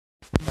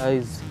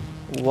Guys,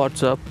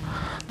 what's up?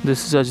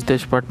 This is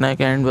Ajitesh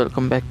Patnaik and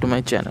welcome back to my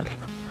channel.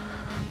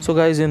 So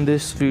guys, in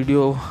this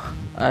video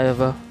I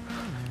have a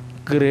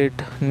great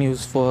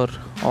news for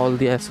all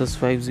the Asus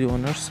 5G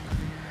owners.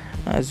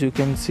 As you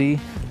can see,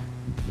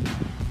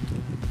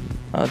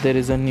 there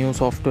is a new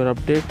software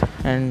update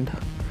and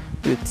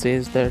it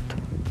says that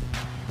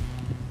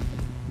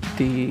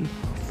the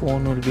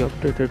phone will be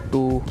updated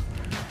to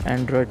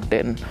Android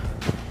 10.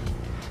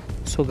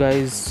 So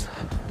guys,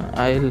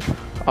 I'll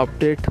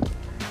update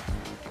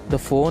the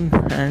phone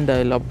and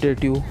I'll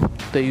update you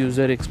the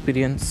user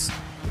experience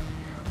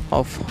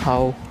of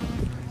how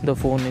the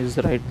phone is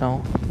right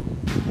now.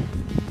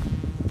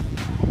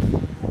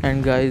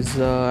 And guys,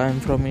 I'm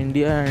from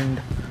India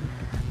and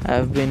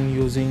I've been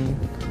using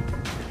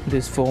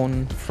this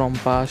phone from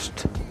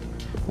past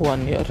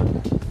 1 year.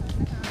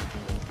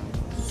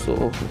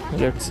 So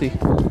let's see.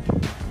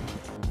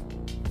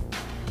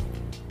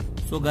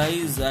 So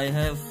guys, I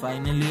have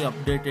finally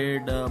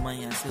updated my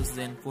Asus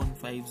Zenfone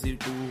 5G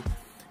to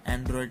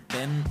Android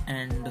 10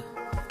 and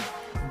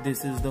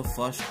this is the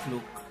first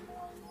look.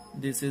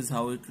 This is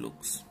how it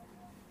looks.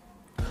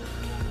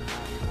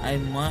 I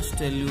must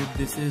tell you,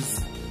 this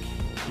is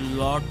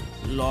lot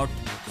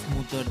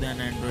smoother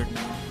than Android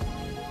now.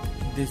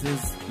 This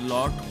is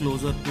lot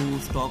closer to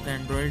stock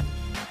Android.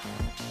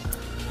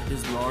 It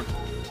is lot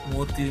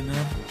more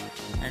cleaner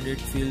and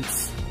it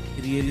feels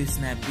really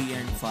snappy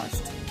and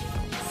fast.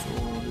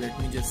 So let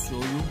me just show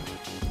you.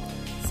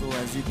 So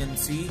as you can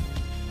see,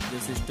 the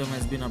system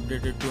has been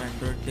updated to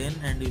Android 10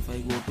 and if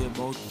I go to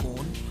about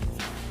phone,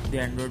 the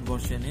Android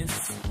version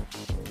is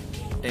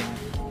 10.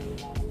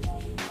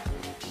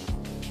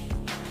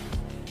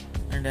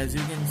 And as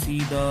you can see,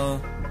 the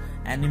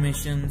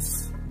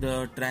animations,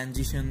 the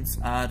transitions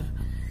are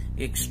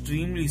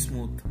extremely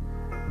smooth.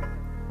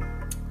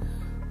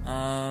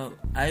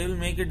 I will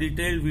make a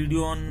detailed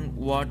video on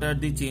what are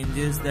the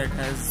changes that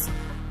has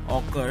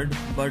occurred,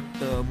 but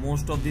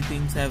most of the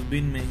things have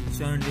been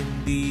mentioned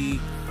in the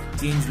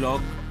change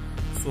log.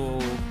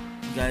 So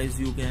guys,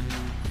 you can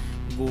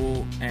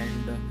go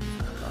and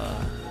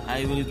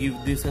I will give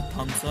this a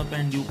thumbs up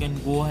and you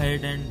can go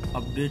ahead and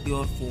update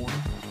your phone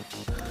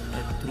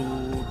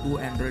through to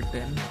Android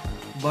 10.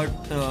 But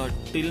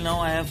till now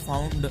I have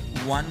found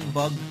one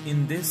bug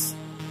in this.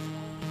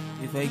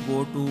 If I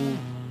go to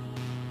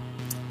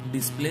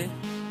display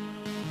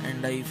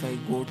and if I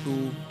go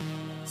to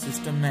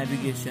system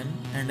navigation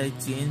and I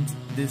change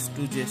this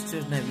to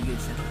gestures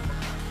navigation,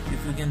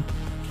 if you can,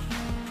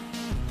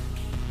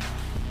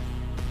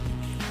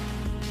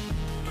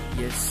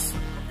 yes,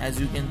 as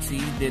you can see,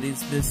 there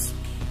is this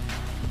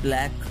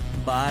black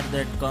bar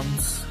that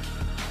comes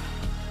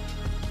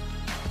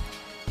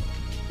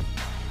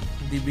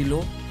the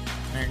below,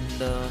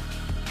 and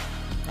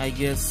I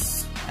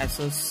guess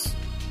Asus,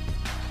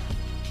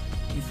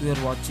 if you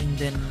are watching,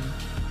 then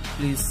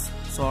please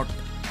sort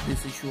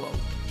this issue out.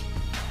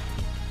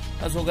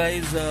 So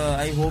guys,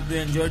 I hope you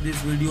enjoyed this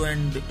video,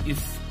 and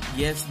if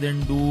yes,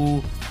 then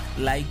do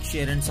like,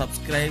 share and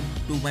subscribe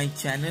to my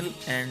channel,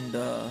 and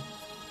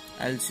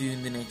I'll see you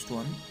in the next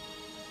one.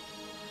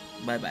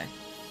 Bye bye.